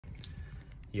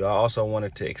I also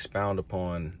wanted to expound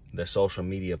upon the social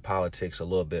media politics a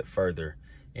little bit further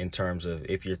in terms of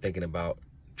if you're thinking about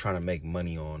trying to make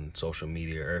money on social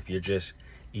media, or if you're just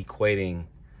equating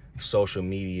social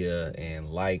media and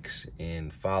likes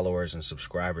and followers and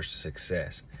subscribers to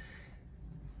success.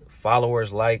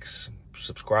 Followers, likes,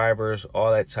 subscribers,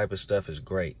 all that type of stuff is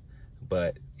great,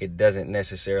 but it doesn't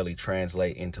necessarily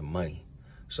translate into money.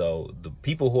 So the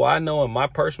people who I know in my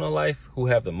personal life who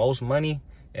have the most money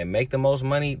and make the most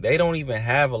money, they don't even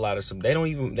have a lot of some of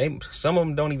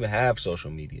them don't even have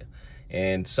social media.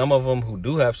 And some of them who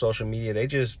do have social media, they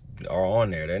just are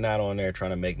on there. They're not on there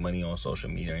trying to make money on social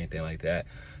media or anything like that.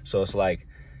 So it's like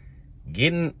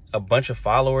getting a bunch of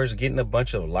followers, getting a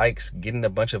bunch of likes, getting a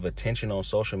bunch of attention on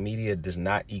social media does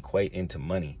not equate into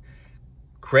money.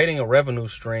 Creating a revenue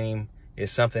stream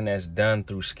is something that's done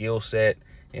through skill set,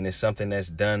 and it's something that's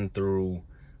done through,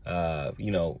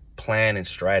 plan and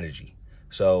strategy.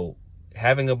 So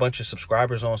having a bunch of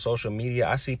subscribers on social media,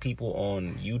 I see people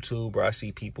on YouTube or I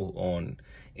see people on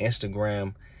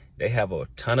Instagram, they have a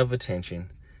ton of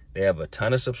attention, they have a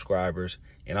ton of subscribers,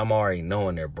 and I'm already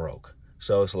knowing they're broke.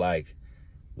 So it's like,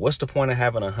 what's the point of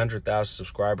having 100,000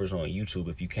 subscribers on YouTube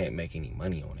if you can't make any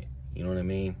money on it? You know what I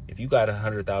mean? If you got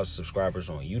 100,000 subscribers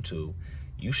on YouTube,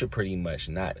 you should pretty much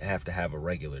not have to have a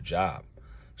regular job.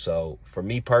 So for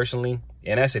me personally,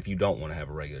 and that's if you don't want to have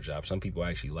a regular job. Some people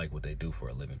actually like what they do for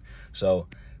a living. So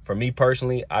for me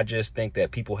personally, I just think that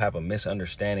people have a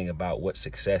misunderstanding about what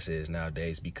success is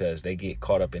nowadays because they get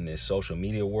caught up in this social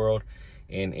media world.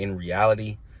 And in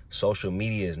reality, social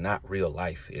media is not real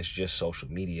life. It's just social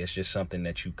media. It's just something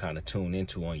that you kind of tune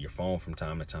into on your phone from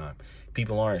time to time.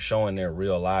 People aren't showing their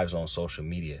real lives on social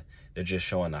media. They're just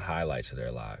showing the highlights of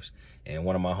their lives. And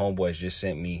one of my homeboys just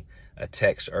sent me a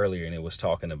text earlier, and it was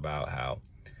talking about how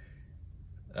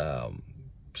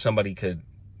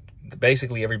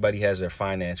basically everybody has their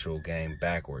financial game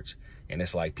backwards. And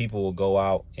it's like people will go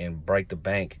out and break the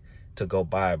bank to go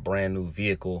buy a brand new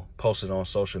vehicle, post it on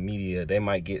social media. They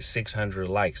might get 600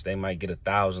 likes. They might get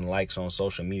 1,000 likes on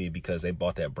social media because they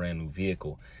bought that brand new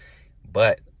vehicle.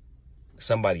 But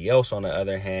somebody else, on the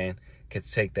other hand, could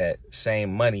take that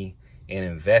same money and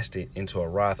invest it into a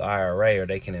Roth IRA, or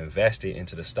they can invest it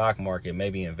into the stock market,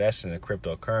 maybe invest in a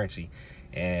cryptocurrency.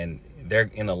 And they're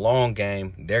in the long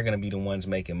game, they're going to be the ones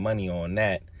making money on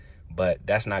that, but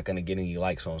that's not going to get any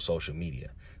likes on social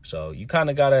media. So you kind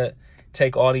of got to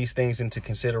take all these things into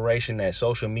consideration, that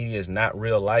social media is not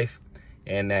real life,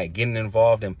 and that getting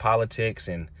involved in politics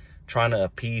and trying to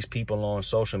appease people on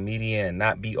social media and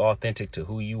not be authentic to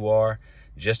who you are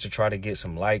just to try to get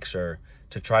some likes, or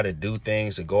to try to do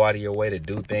things, to go out of your way to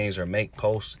do things or make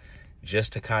posts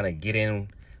just to kind of get in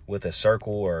with a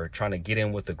circle, or trying to get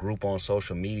in with a group on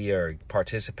social media, or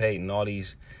participate in all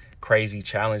these crazy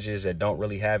challenges that don't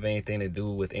really have anything to do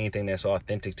with anything that's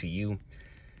authentic to you.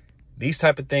 These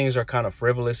type of things are kind of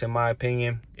frivolous in my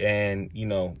opinion. And,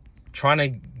 trying to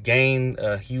gain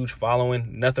a huge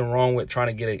following, nothing wrong with trying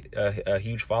to get a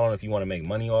huge following if you want to make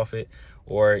money off it,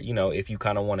 or, if you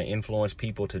kind of want to influence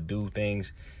people to do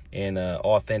things in an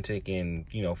authentic and,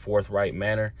 forthright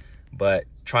manner. But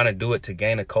trying to do it to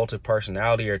gain a cult of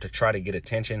personality or to try to get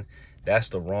attention, that's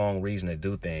the wrong reason to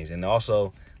do things. And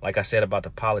also, like I said about the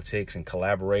politics and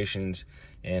collaborations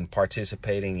and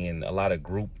participating in a lot of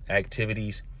group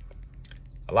activities,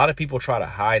 a lot of people try to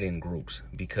hide in groups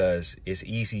because it's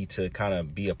easy to kind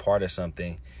of be a part of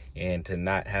something and to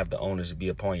not have the onus to be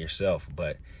upon yourself.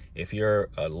 But if you're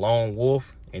a lone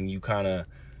wolf and you kind of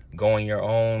go in your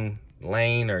own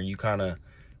lane, or you kind of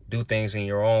do things in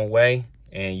your own way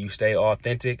and you stay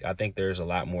authentic, I think there's a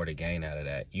lot more to gain out of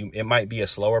that. It might be a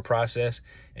slower process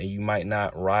and you might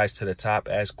not rise to the top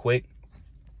as quick.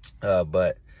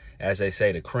 But as they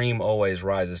say, the cream always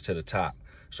rises to the top.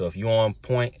 So if you're on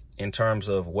point in terms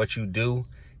of what you do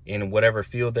in whatever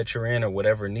field that you're in, or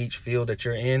whatever niche field that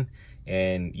you're in,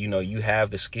 and you have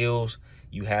the skills,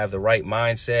 you have the right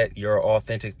mindset, you're an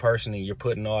authentic person, and you're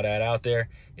putting all that out there,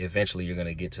 eventually you're going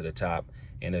to get to the top.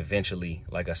 And eventually,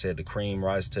 like I said, the cream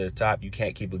rises to the top. You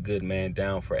can't keep a good man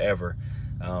down forever.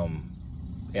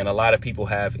 And a lot of people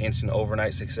have instant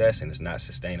overnight success, and it's not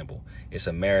sustainable. It's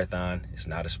a marathon. It's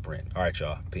not a sprint. All right,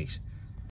 y'all. Peace.